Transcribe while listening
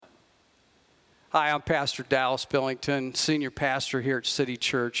Hi, I'm Pastor Dallas Billington, senior pastor here at City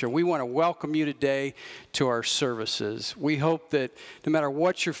Church, and we want to welcome you today to our services. We hope that no matter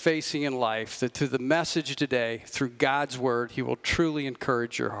what you're facing in life, that through the message today, through God's Word, He will truly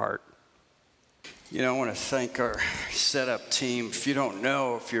encourage your heart. You know, I want to thank our setup team. If you don't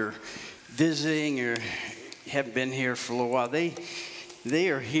know, if you're visiting or haven't been here for a little while, they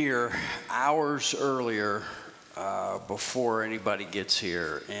are here hours earlier before anybody gets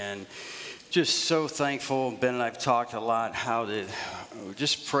here, and just so thankful. Ben and I've talked a lot how to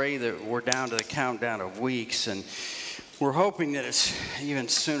just pray that we're down to the countdown of weeks, and we're hoping that it's even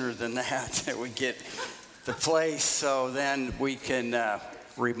sooner than that we get the place, so then we can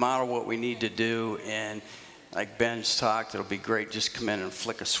remodel what we need to do. And like Ben's talked, it'll be great, just come in and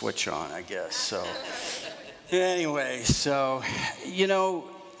flick a switch on, I guess. So anyway, so you know,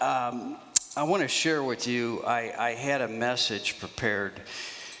 I want to share with you, I had a message prepared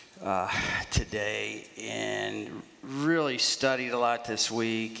today, and really studied a lot this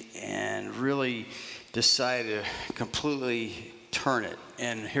week, and really decided to completely turn it.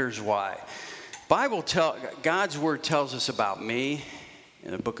 And here's why. God's Word tells us about me in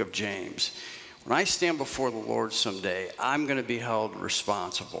the book of James. When I stand before the Lord someday, I'm going to be held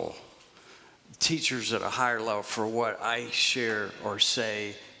responsible, teachers at a higher level, for what I share or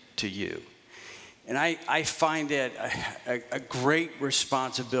say to you. And I find that a great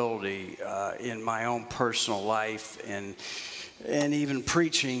responsibility in my own personal life and even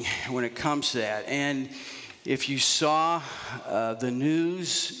preaching when it comes to that. And if you saw the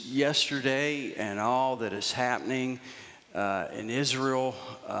news yesterday and all that is happening in Israel,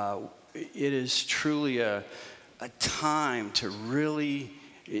 it is truly a time to really,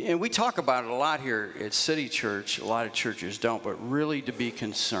 and we talk about it a lot here at City Church, a lot of churches don't, but really to be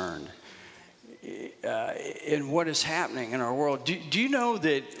concerned in what is happening in our world. Do you know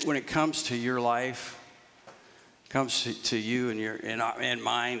that when it comes to your life, comes to you and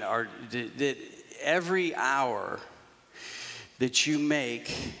mine, that every hour that you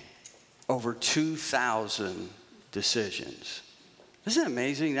make over 2,000 decisions? Isn't it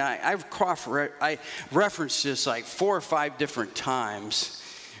amazing? I referenced this like 4 or 5 different times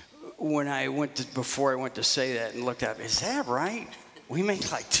before I went to say that and looked up. Is that right? We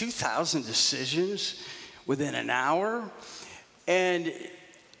make like 2,000 decisions within an hour. And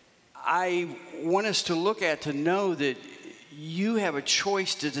I want us to look at, to know that you have a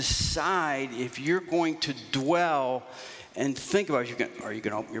choice to decide if you're going to dwell and think about, are you going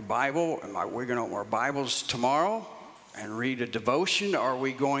to open your Bible? Are we going to open our Bibles tomorrow and read a devotion? Are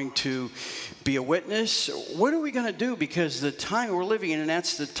we going to be a witness? What are we going to do? Because the time we're living in, and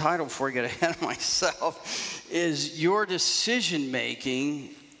that's the title before I get ahead of myself, is your decision making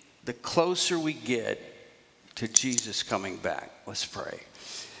the closer we get to Jesus coming back. Let's pray.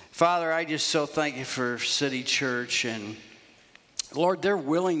 Father, I just so thank you for City Church, and Lord, their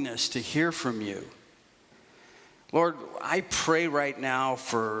willingness to hear from you. Lord, I pray right now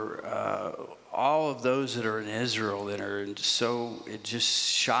for all of those that are in Israel that are in just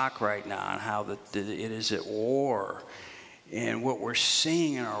shock right now on how it is at war and what we're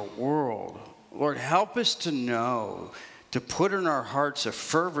seeing in our world. Lord, help us to know, to put in our hearts a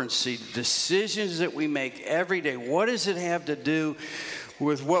fervency, decisions that we make every day. What does it have to do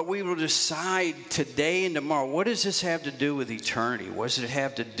with what we will decide today and tomorrow? What does this have to do with eternity? What does it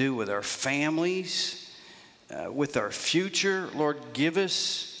have to do with our families, with our future? Lord, give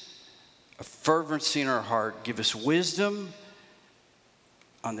us a fervency in our heart. Give us wisdom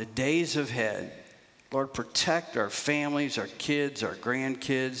on the days ahead. Lord, protect our families, our kids, our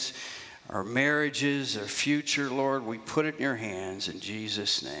grandkids, our marriages, our future. Lord, we put it in your hands in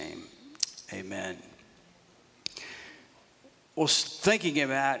Jesus' name. Amen. Well, thinking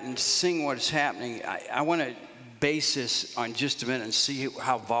about and seeing what is happening, I want to base this on just a minute and see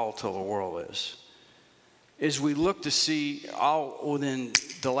how volatile the world is. As we look to see all within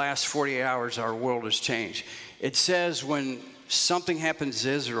the last 48 hours, our world has changed. It says when something happens to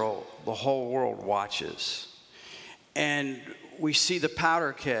Israel, the whole world watches. And we see the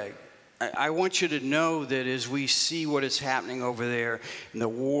powder keg. I want you to know that as we see what is happening over there and the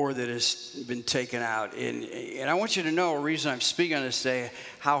war that has been taken out, and I want you to know, a reason I'm speaking on this today,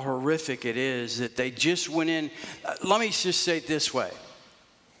 how horrific it is that they just went in. Let me just say it this way.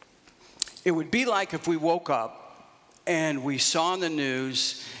 It would be like if we woke up and we saw in the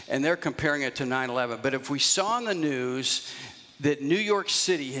news, and they're comparing it to 9/11, but if we saw in the news that New York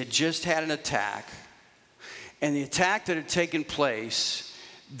City had just had an attack, and the attack that had taken place,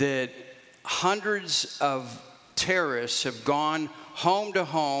 that hundreds of terrorists have gone home to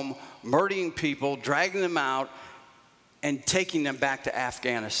home, murdering people, dragging them out, and taking them back to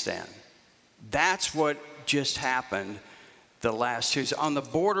Afghanistan. That's what just happened the last 2 years. On the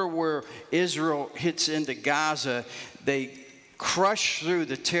border where Israel hits into Gaza, they crushed through,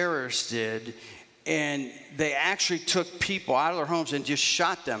 the terrorists did, and they actually took people out of their homes and just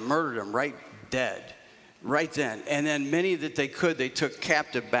shot them, murdered them right dead, right then. And then many that they took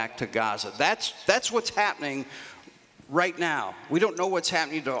captive back to Gaza. That's what's happening right now. We don't know what's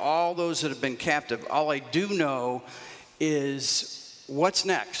happening to all those that have been captive. All I do know is what's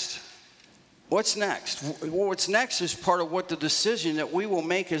next. What's next? What's next is part of what the decision that we will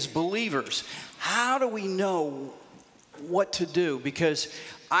make as believers. How do we know what to do? Because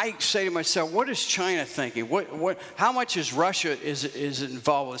I say to myself, what is China thinking? How much is Russia is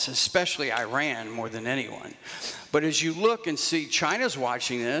involved with this, especially Iran more than anyone? But as you look and see China's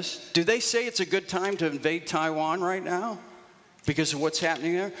watching this, do they say it's a good time to invade Taiwan right now because of what's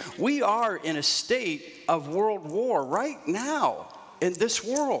happening there? We are in a state of world war right now in this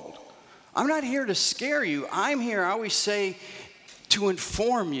world. I'm not here to scare you. I'm here, I always say, to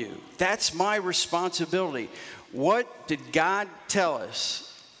inform you. That's my responsibility. What did God tell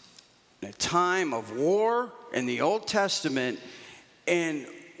us in a time of war in the Old Testament, and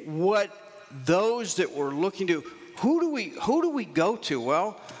what those that were looking to, who do we go to?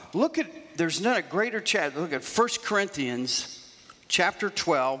 Well, there's not a greater chapter. Look at 1 Corinthians chapter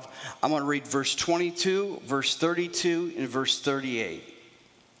 12. I'm going to read verse 22, verse 32, and verse 38.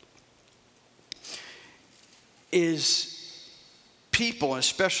 Is people,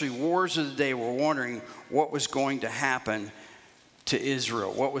 especially wars of the day, were wondering what was going to happen to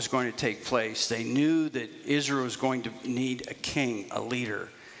Israel, what was going to take place. They knew that Israel was going to need a king, a leader.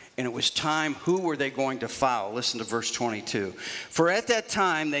 And it was time, who were they going to follow? Listen to verse 22. For at that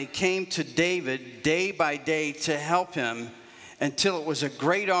time they came to David day by day to help him until it was a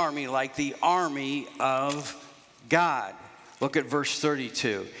great army like the army of God. Look at verse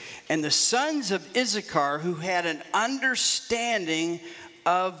 32. And the sons of Issachar, who had an understanding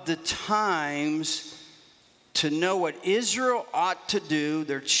of the times to know what Israel ought to do,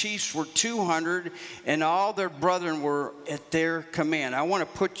 their chiefs were 200, and all their brethren were at their command. I want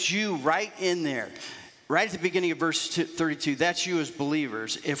to put you right in there, right at the beginning of verse 32. That's you as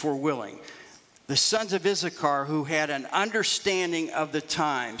believers, if we're willing. The sons of Issachar, who had an understanding of the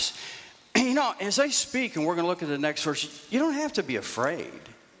times. You know, as I speak, and we're going to look at the next verse, you don't have to be afraid.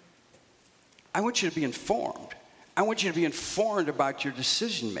 I want you to be informed. I want you to be informed about your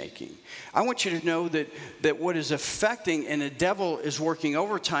decision making. I want you to know that what is affecting, and the devil is working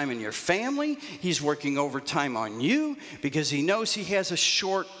overtime in your family. He's working overtime on you because he knows he has a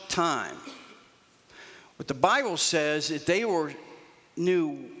short time. What the Bible says, if they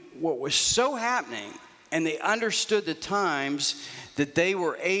knew what was so happening and they understood the times, that they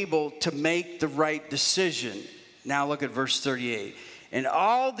were able to make the right decision. Now look at verse 38. And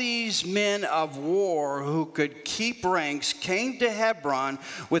all these men of war who could keep ranks came to Hebron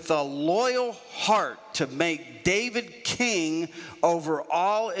with a loyal heart to make David king over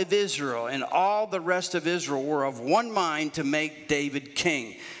all of Israel. And all the rest of Israel were of one mind to make David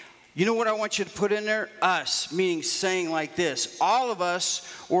king. You know what I want you to put in there? Us, meaning saying like this. All of us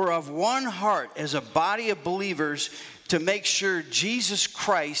were of one heart as a body of believers to make sure Jesus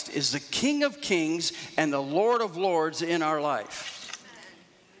Christ is the King of Kings and the Lord of Lords in our life.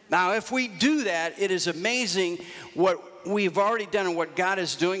 Now, if we do that, it is amazing what we've already done and what God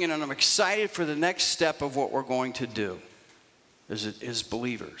is doing, and I'm excited for the next step of what we're going to do as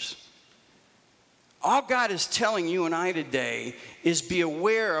believers. All God is telling you and I today is be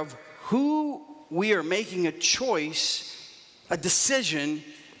aware of who we are making a choice, a decision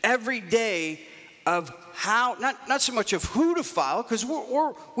every day of how, not so much of who to follow, because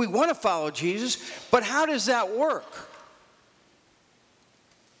we want to follow Jesus, but how does that work?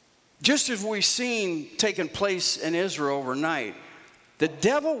 Just as we've seen taking place in Israel overnight, the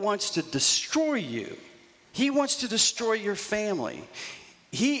devil wants to destroy you. He wants to destroy your family.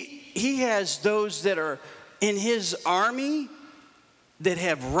 He has those that are in his army that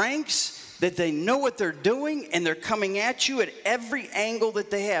have ranks, that they know what they're doing, and they're coming at you at every angle that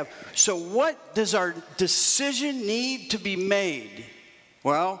they have. So what does our decision need to be made?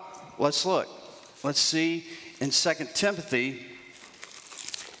 Well, let's look. Let's see in 2 Timothy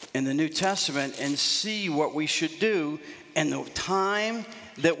in the New Testament and see what we should do in the time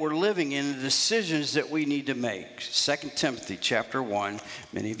that we're living in, the decisions that we need to make. 2 Timothy chapter 1,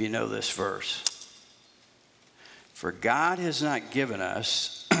 many of you know this verse. For God has not given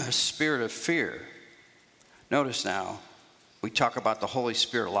us a spirit of fear. Notice now, we talk about the Holy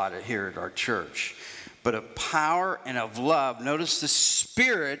Spirit a lot here at our church, but of power and of love. Notice the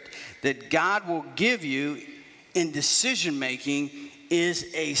spirit that God will give you in decision making is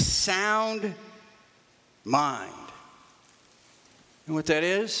a sound mind. And what that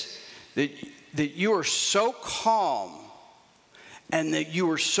is? That you are so calm and that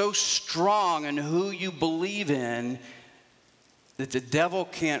you are so strong in who you believe in that the devil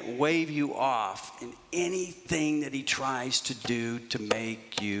can't wave you off in anything that he tries to do to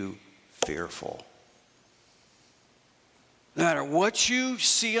make you fearful. No matter what you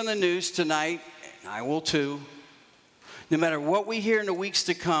see on the news tonight, and I will too, no matter what we hear in the weeks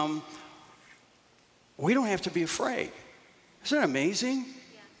to come, we don't have to be afraid. Isn't that amazing?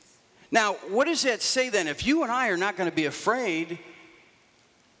 Yes. Now, what does that say then? If you and I are not going to be afraid,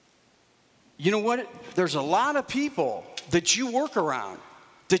 you know what? There's a lot of people that you work around,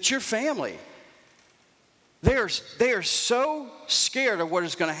 that your family, they are so scared of what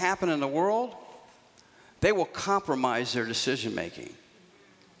is going to happen in the world, they will compromise their decision making.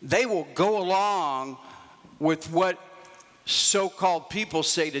 They will go along with what so-called people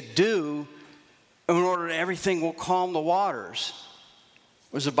say to do in order that everything will calm the waters.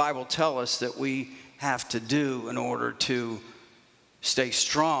 What does the Bible tell us that we have to do in order to stay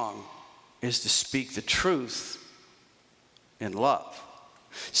strong is to speak the truth in love.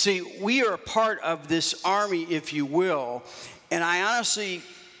 See, we are a part of this army, if you will, and I honestly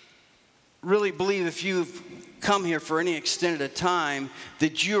really believe if you've come here for any extended time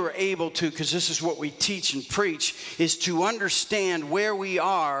that you're able to, because this is what we teach and preach, is to understand where we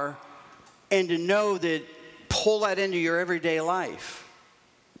are and to know that, pull that into your everyday life.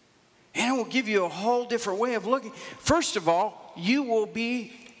 And it will give you a whole different way of looking. First of all, you will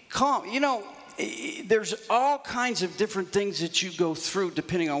be calm. You know, there's all kinds of different things that you go through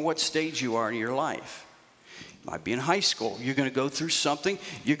depending on what stage you are in your life. You might be in high school. You're going to go through something.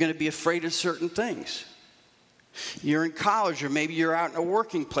 You're going to be afraid of certain things. You're in college, or maybe you're out in a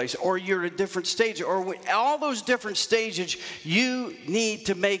working place, or you're at a different stage, or all those different stages, you need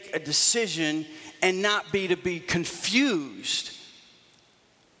to make a decision and not be confused.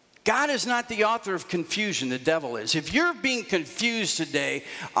 God is not the author of confusion, the devil is. If you're being confused today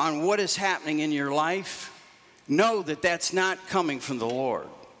on what is happening in your life, know that that's not coming from the Lord.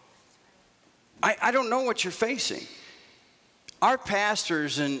 I don't know what you're facing. Our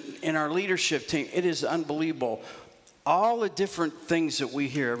pastors and our leadership team, it is unbelievable. All the different things that we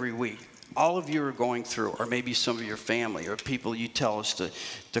hear every week, all of you are going through, or maybe some of your family, or people you tell us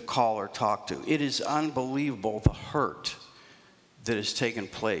to call or talk to. It is unbelievable the hurt that has taken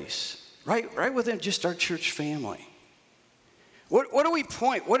place right within just our church family. What do we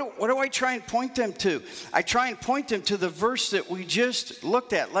point? What do I try and point them to? I try and point them to the verse that we just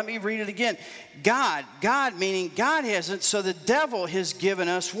looked at. Let me read it again. God meaning God hasn't, so the devil has given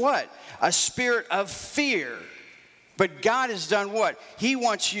us what? A spirit of fear. But God has done what? He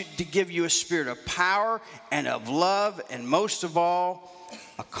wants you to give you a spirit of power and of love, and most of all,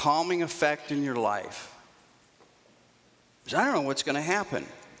 a calming effect in your life. Because I don't know what's going to happen.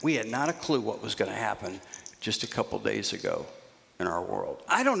 We had not a clue what was going to happen just a couple days ago in our world.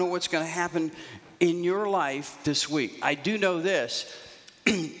 I don't know what's going to happen in your life this week. I do know this.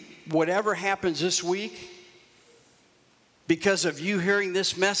 Whatever happens this week, because of you hearing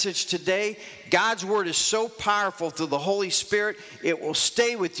this message today, God's word is so powerful through the Holy Spirit, it will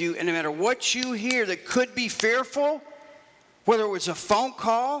stay with you. And no matter what you hear that could be fearful, whether it was a phone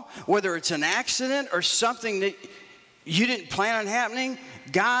call, whether it's an accident or something that you didn't plan on happening,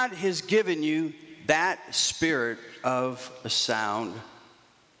 God has given you that spirit of a sound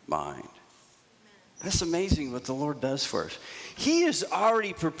mind. That's amazing what the Lord does for us. He is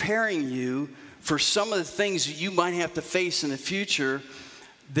already preparing you for some of the things that you might have to face in the future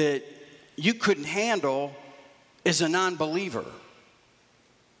that you couldn't handle as a non-believer.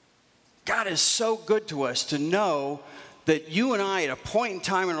 God is so good to us to know that you and I, at a point in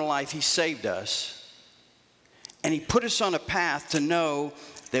time in our life, He saved us. And He put us on a path to know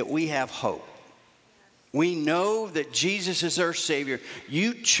that we have hope. We know that Jesus is our Savior.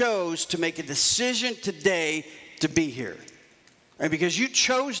 You chose to make a decision today to be here. And because you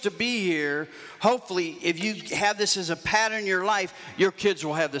chose to be here, hopefully, if you have this as a pattern in your life, your kids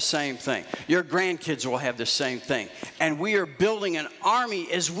will have the same thing. Your grandkids will have the same thing. And we are building an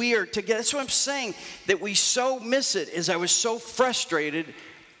army as we are together. That's what I'm saying, that we so miss it. As I was so frustrated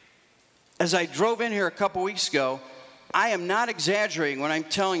as I drove in here a couple weeks ago, I am not exaggerating when I'm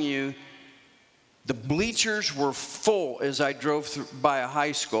telling you the bleachers were full as I drove by a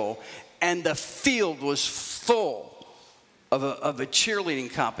high school, and the field was full of a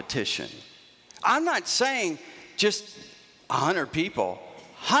cheerleading competition. I'm not saying just 100 people.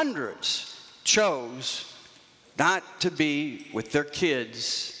 Hundreds chose not to be with their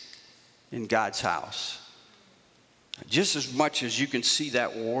kids in God's house. just as much as you can see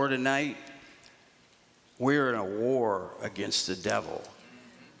that war tonight, we're in a war against the devil.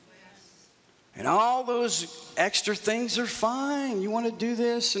 And all those extra things are fine. You want to do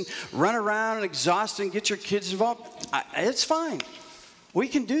this and run around and exhaust and get your kids involved? It's fine. We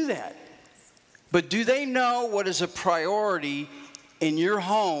can do that. But do they know what is a priority in your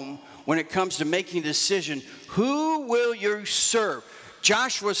home when it comes to making a decision? Who will you serve?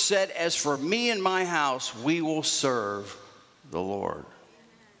 Joshua said, as for me and my house, we will serve the Lord.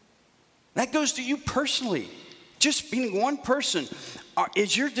 That goes to you personally. Just being one person.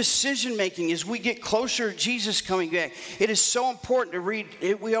 Is your decision making as we get closer to Jesus coming back? It is so important to read.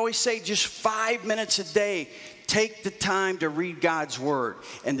 We always say just 5 minutes a day. Take the time to read God's word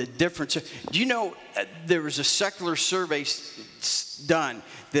and the difference. Do you know there was a secular survey done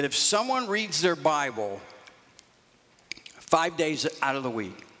that if someone reads their Bible 5 days out of the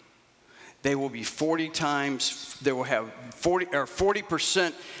week, they will be 40 times, they will have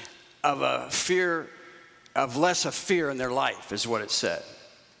 40% of a fear, of less of fear in their life, is what it said.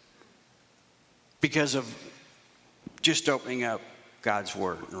 Because of just opening up God's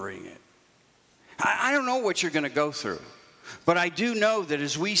word and reading it. I don't know what you're going to go through, but I do know that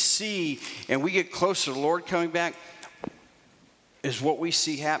as we see and we get closer to the Lord coming back, is what we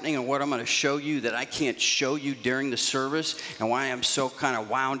see happening and what I'm going to show you that I can't show you during the service, and why I'm so kind of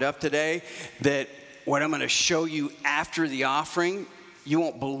wound up today, that what I'm going to show you after the offering, you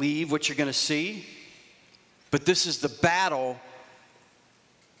won't believe what you're going to see. But this is the battle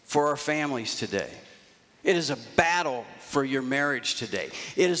for our families today. It is a battle for your marriage today.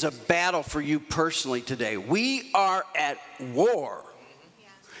 It is a battle for you personally today. We are at war.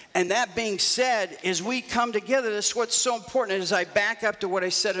 And that being said, as we come together, this is what's so important. As I back up to what I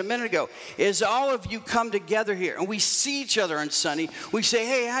said a minute ago, is all of you come together here and we see each other on Sunday. We say,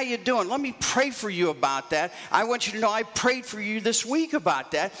 hey, how you doing? Let me pray for you about that. I want you to know I prayed for you this week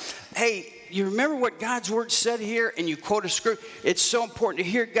about that. Hey, you remember what God's word said here, and you quote a script. It's so important to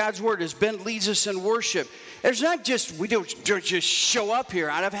hear God's word as Ben leads us in worship. There's not just, we don't just show up here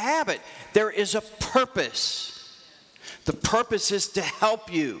out of habit. There is a purpose. The purpose is to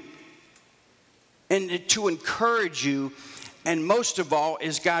help you and to encourage you. And most of all,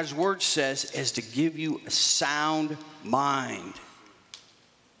 as God's word says, is to give you a sound mind.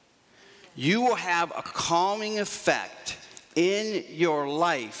 You will have a calming effect in your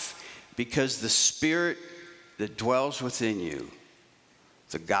life because the Spirit that dwells within you,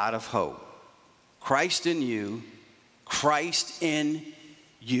 the God of hope, Christ in you,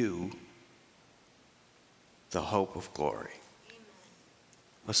 the hope of glory.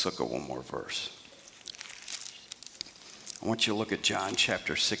 Let's look at one more verse. I want you to look at John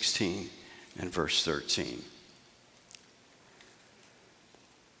chapter 16 and verse 13.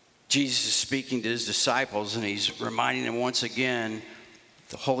 Jesus is speaking to his disciples, and he's reminding them once again,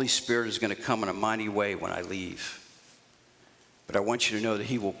 the Holy Spirit is going to come in a mighty way when I leave. But I want you to know that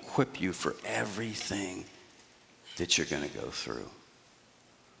he will equip you for everything that you're going to go through.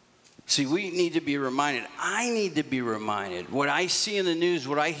 See, we need to be reminded. I need to be reminded. What I see in the news,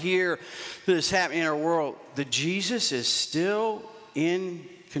 what I hear that is happening in our world, that Jesus is still in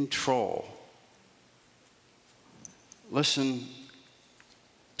control. Listen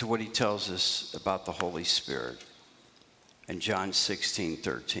to what he tells us about the Holy Spirit in John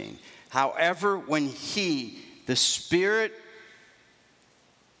 16:13. However, when he, the Spirit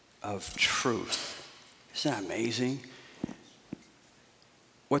of truth, isn't that amazing?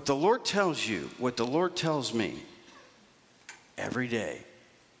 What the Lord tells you, what the Lord tells me every day,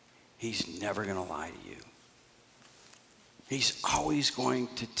 he's never going to lie to you. He's always going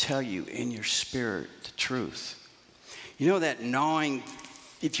to tell you in your spirit the truth. You know that gnawing,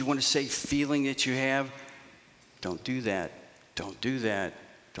 if you want to say feeling that you have? Don't do that. Don't do that.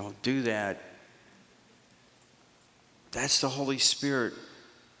 Don't do that. That's the Holy Spirit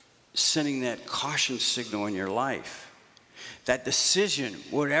sending that caution signal in your life. That decision,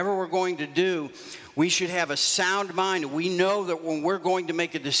 whatever we're going to do, we should have a sound mind. We know that when we're going to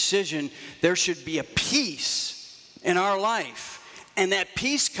make a decision, there should be a peace in our life. And that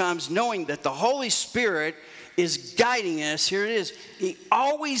peace comes knowing that the Holy Spirit is guiding us. Here it is. He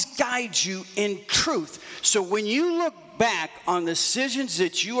always guides you in truth. So when you look back on the decisions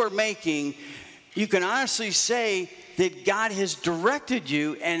that you are making, you can honestly say that God has directed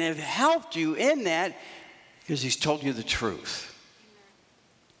you and have helped you in that, because he's told you the truth.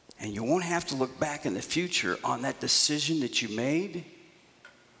 And you won't have to look back in the future on that decision that you made,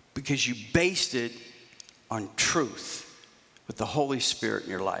 because you based it on truth with the Holy Spirit in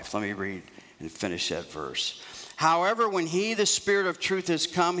your life. Let me read and finish that verse. However, when he, the Spirit of truth, has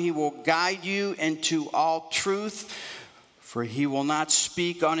come, he will guide you into all truth. For he will not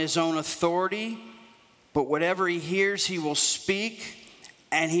speak on his own authority, but whatever he hears, he will speak,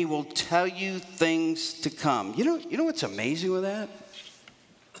 and he will tell you things to come. You know what's amazing with that?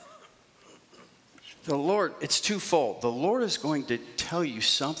 The Lord, it's twofold. The Lord is going to tell you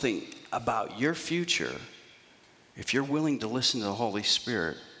something about your future if you're willing to listen to the Holy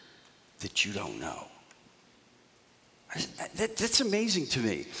Spirit that you don't know. That's amazing to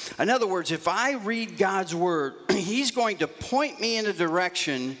me. In other words, if I read God's word, he's going to point me in a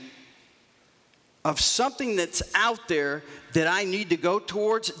direction of something that's out there that I need to go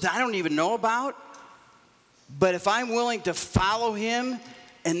towards that I don't even know about. But if I'm willing to follow him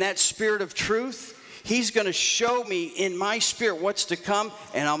in that spirit of truth, he's going to show me in my spirit what's to come,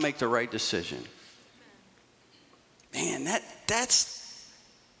 and I'll make the right decision. Man, that's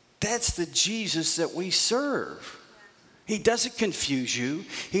the Jesus that we serve. He doesn't confuse you.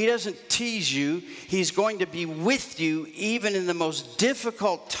 He doesn't tease you. He's going to be with you even in the most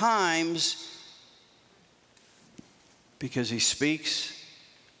difficult times because he speaks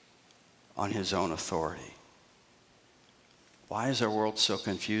on his own authority. Why is our world so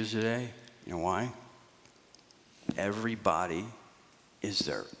confused today? You know why? Everybody is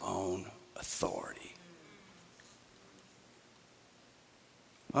their own authority.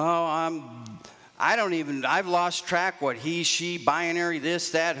 Oh, I've lost track what he, she, binary, this,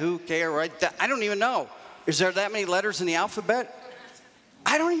 that, who, care, right? That. I don't even know. Is there that many letters in the alphabet?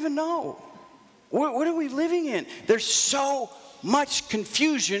 I don't even know. What are we living in? There's so much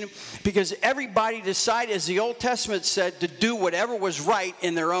confusion because everybody decided, as the Old Testament said, to do whatever was right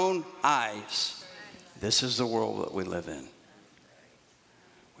in their own eyes. This is the world that we live in.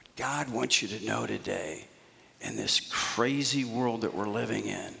 What God wants you to know today in this crazy world that we're living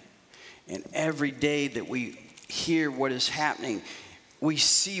in, and every day that we hear what is happening, we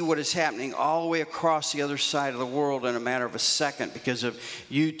see what is happening all the way across the other side of the world in a matter of a second because of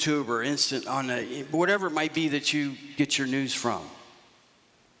YouTube or instant on whatever it might be that you get your news from.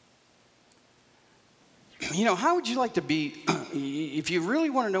 You know, how would you like to be, if you really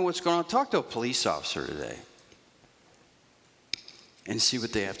want to know what's going on, talk to a police officer today and see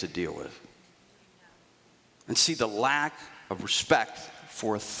what they have to deal with. And see the lack of respect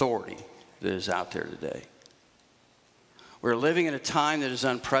for authority that is out there today. We're living in a time that is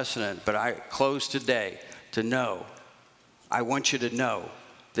unprecedented, but I close today to know, I want you to know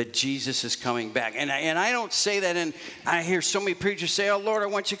that Jesus is coming back. And I don't say that, and I hear so many preachers say, oh, Lord, I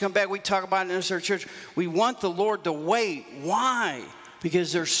want you to come back. We talk about it in our church. We want the Lord to wait. Why?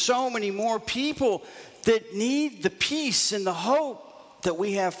 Because there's so many more people that need the peace and the hope that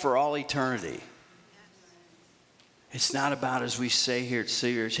we have for all eternity. It's not about, as we say here at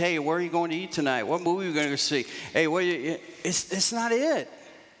Sears, hey, where are you going to eat tonight? What movie are you going to go see? Hey, it's not it.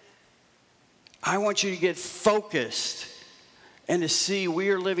 I want you to get focused and to see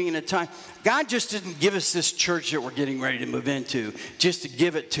we are living in a time. God just didn't give us this church that we're getting ready to move into just to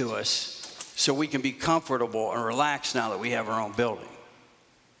give it to us so we can be comfortable and relaxed now that we have our own building.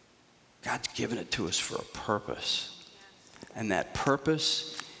 God's given it to us for a purpose. And that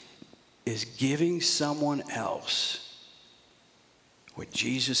purpose is giving someone else what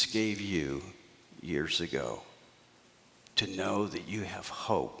Jesus gave you years ago, to know that you have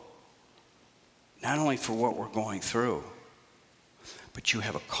hope, not only for what we're going through, but you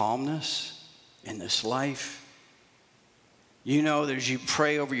have a calmness in this life. You know, as you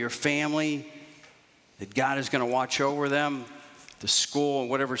pray over your family, that God is going to watch over them, the school and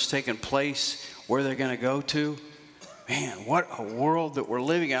whatever's taking place, where they're going to go to. Man, what a world that we're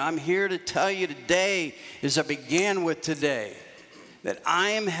living in. I'm here to tell you today, as I began with today, that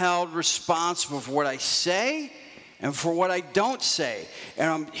I am held responsible for what I say and for what I don't say. And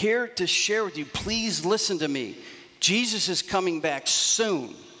I'm here to share with you, please listen to me. Jesus is coming back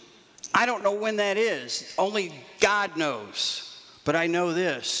soon. I don't know when that is. Only God knows. But I know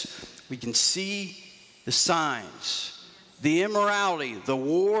this. We can see the signs, the immorality, the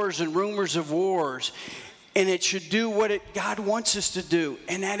wars and rumors of wars. And it should do what God wants us to do,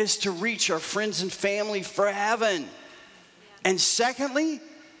 and that is to reach our friends and family for heaven. And secondly,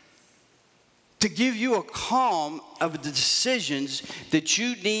 to give you a calm of the decisions that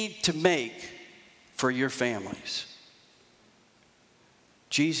you need to make for your families.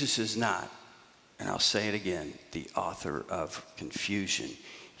 Jesus is not, and I'll say it again, the author of confusion.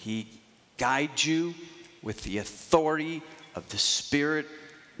 He guides you with the authority of the Spirit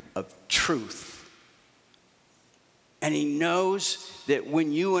of truth. And he knows that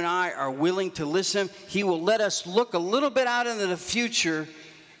when you and I are willing to listen, he will let us look a little bit out into the future,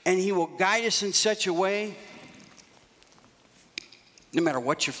 and he will guide us in such a way, no matter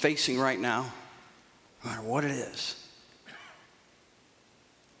what you're facing right now, no matter what it is,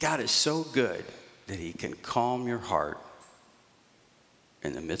 God is so good that he can calm your heart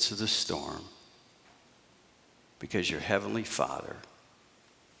in the midst of the storm, because your heavenly Father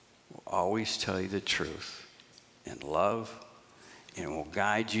will always tell you the truth in love, and will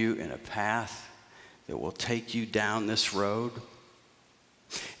guide you in a path that will take you down this road.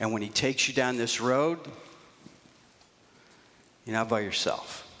 And when he takes you down this road, you're not by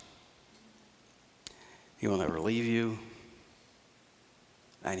yourself. He will never leave you,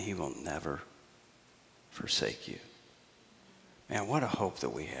 and he will never forsake you. Man, what a hope that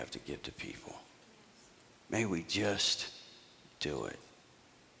we have to give to people. May we just do it.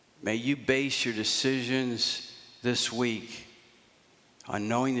 May you base your decisions this week on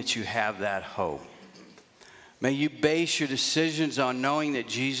knowing that you have that hope. May you base your decisions on knowing that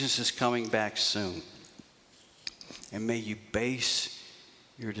Jesus is coming back soon. And may you base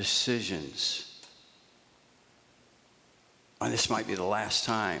your decisions on this might be the last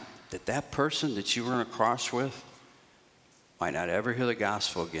time that that person that you were on a cross with might not ever hear the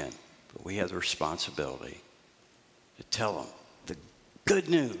gospel again. But we have the responsibility to tell them the good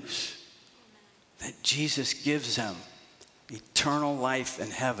news that Jesus gives them eternal life in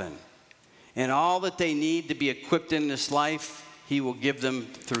heaven. And all that they need to be equipped in this life, he will give them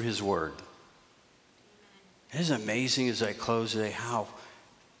through his word. It is amazing as I close today how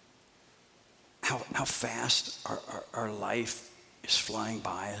fast our life is flying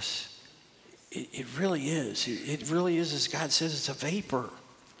by us. It really is. It really is, as God says, it's a vapor.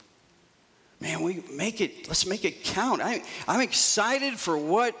 Man, let's make it count. I'm excited for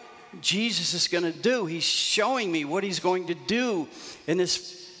what Jesus is going to do. He's showing me what he's going to do in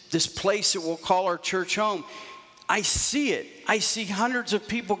this place that we'll call our church home. I see it. I see hundreds of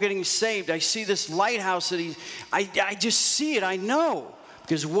people getting saved. I see this lighthouse that I just see it. I know.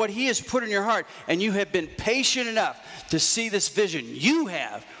 Because what he has put in your heart, and you have been patient enough to see this vision. You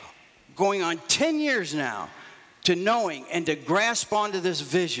have, going on 10 years now, to knowing and to grasp onto this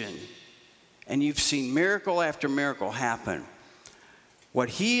vision. And you've seen miracle after miracle happen. What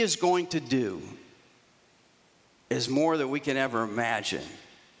he is going to do is more than we can ever imagine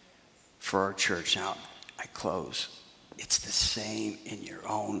for our church. Now, I close. It's the same in your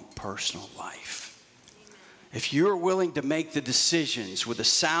own personal life. If you're willing to make the decisions with a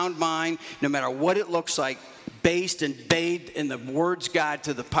sound mind, no matter what it looks like, based and bathed in the words of God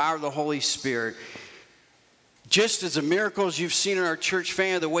to the power of the Holy Spirit, just as the miracles you've seen in our church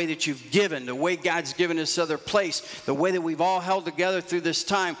family, the way that you've given, the way God's given this other place, the way that we've all held together through this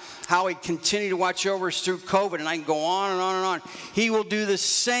time, how he continued to watch over us through COVID, and I can go on and on and on. He will do the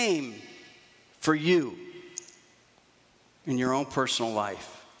same for you in your own personal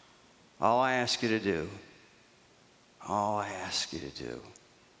life. All I ask you to do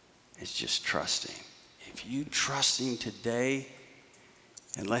is just trust him. If you trust him today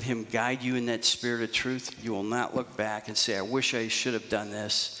and let him guide you in that spirit of truth, you will not look back and say, I wish I should have done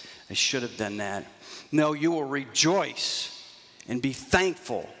this. I should have done that. No, you will rejoice and be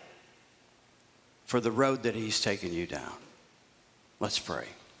thankful for the road that he's taken you down. Let's pray.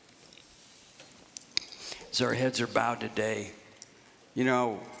 As our heads are bowed today,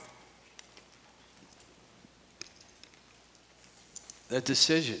 that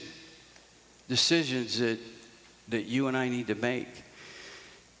decisions that you and I need to make,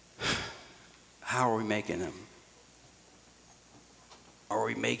 how are we making them? Are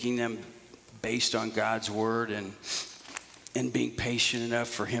we making them based on God's word and being patient enough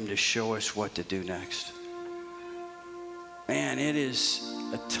for him to show us what to do next? Man, it is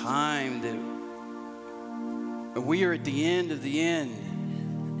a time that we are at the end of the end.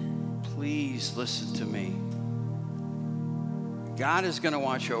 Please listen to me. God is going to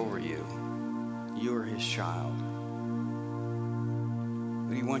watch over you. You are his child.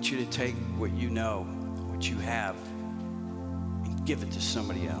 But he wants you to take what you know, what you have, and give it to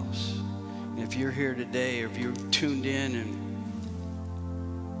somebody else. And if you're here today, or if you're tuned in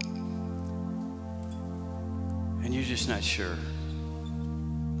and you're just not sure,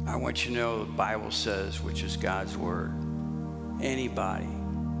 I want you to know the Bible says, which is God's word, anybody,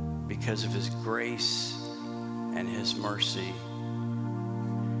 because of his grace and his mercy.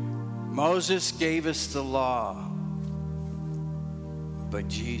 Moses gave us the law, but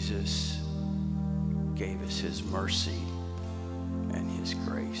Jesus gave us his mercy and his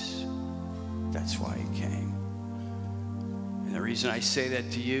grace. That's why he came. And the reason I say that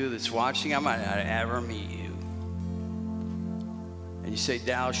to you that's watching, I might not ever meet you. And you say,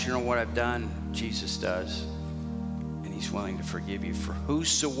 Dallas, you know what I've done? Jesus does. And he's willing to forgive you. For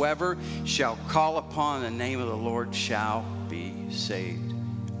whosoever shall call upon the name of the Lord shall be saved.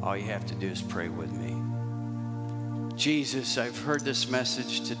 All you have to do is pray with me. Jesus, I've heard this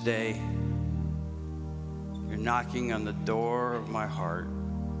message today. You're knocking on the door of my heart,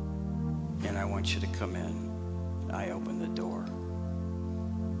 and I want you to come in. I open the door.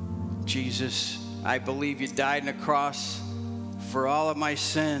 Jesus, I believe you died on the cross for all of my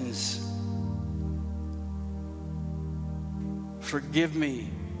sins. Forgive me,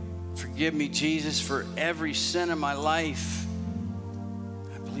 Jesus, for every sin in my life.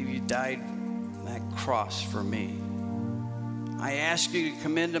 I believe you died on that cross for me. I ask you to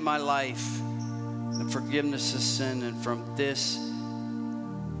come into my life, the forgiveness of sin, and from this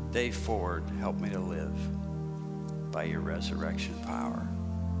day forward, help me to live by your resurrection power.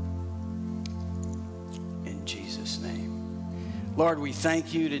 In Jesus' name. Lord, we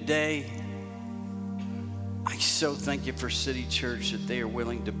thank you today. I so thank you for City Church that they are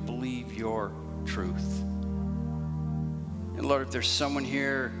willing to believe your truth. And Lord, if there's someone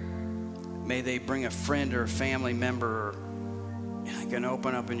here, may they bring a friend or a family member, and I can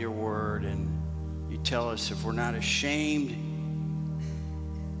open up in your word, and you tell us if we're not ashamed,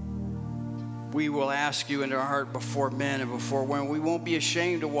 we will ask you into our heart before men and before women. We won't be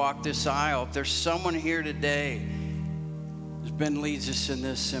ashamed to walk this aisle. If there's someone here today, as Ben leads us in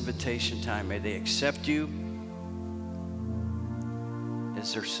this invitation time, may they accept you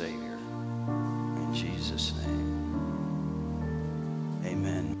as their Savior. In Jesus' name,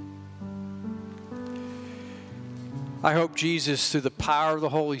 amen. I hope Jesus, through the power of the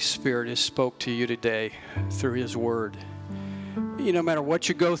Holy Spirit, has spoke to you today through his word. No matter what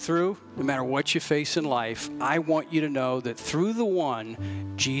you go through, no matter what you face in life, I want you to know that through the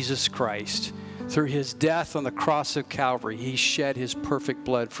one, Jesus Christ, through his death on the cross of Calvary, he shed his perfect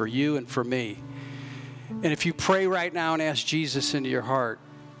blood for you and for me. And if you pray right now and ask Jesus into your heart,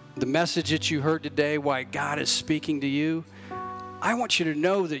 the message that you heard today, why God is speaking to you, I want you to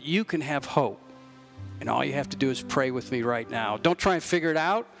know that you can have hope. And all you have to do is pray with me right now. Don't try and figure it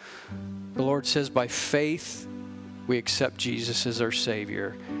out. The Lord says by faith, we accept Jesus as our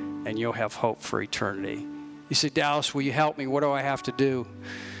Savior, and you'll have hope for eternity. You say, Dallas, will you help me? What do I have to do?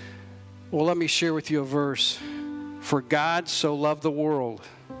 Well, let me share with you a verse. For God so loved the world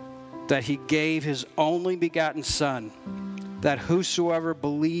that he gave his only begotten Son, that whosoever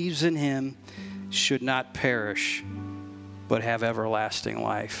believes in him should not perish, but have everlasting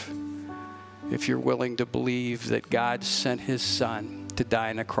life. If you're willing to believe that God sent his Son to die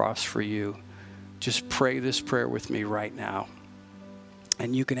on the cross for you, just pray this prayer with me right now.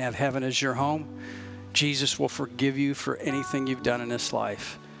 And you can have heaven as your home. Jesus will forgive you for anything you've done in this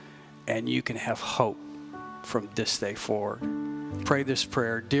life. And you can have hope from this day forward. Pray this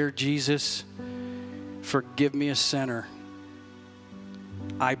prayer. Dear Jesus, forgive me a sinner.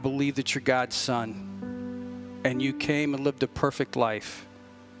 I believe that you're God's Son. And you came and lived a perfect life.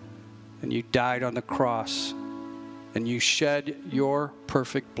 And you died on the cross. And you shed your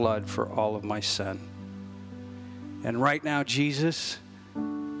perfect blood for all of my sin. And right now, Jesus,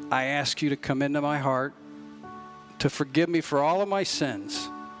 I ask you to come into my heart, to forgive me for all of my sins,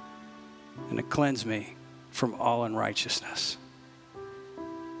 and to cleanse me from all unrighteousness.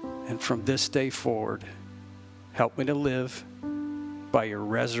 And from this day forward, help me to live by your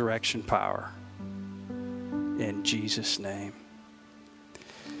resurrection power. In Jesus' name.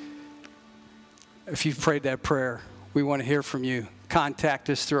 If you've prayed that prayer, we want to hear from you. Contact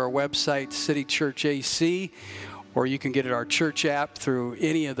us through our website, City Church AC, or you can get it our church app through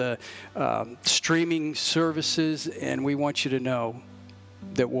any of the streaming services, and we want you to know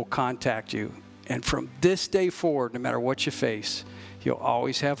that we'll contact you. And from this day forward, no matter what you face, you'll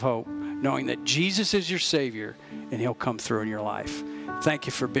always have hope, knowing that Jesus is your Savior, and he'll come through in your life. Thank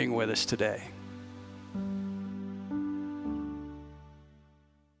you for being with us today.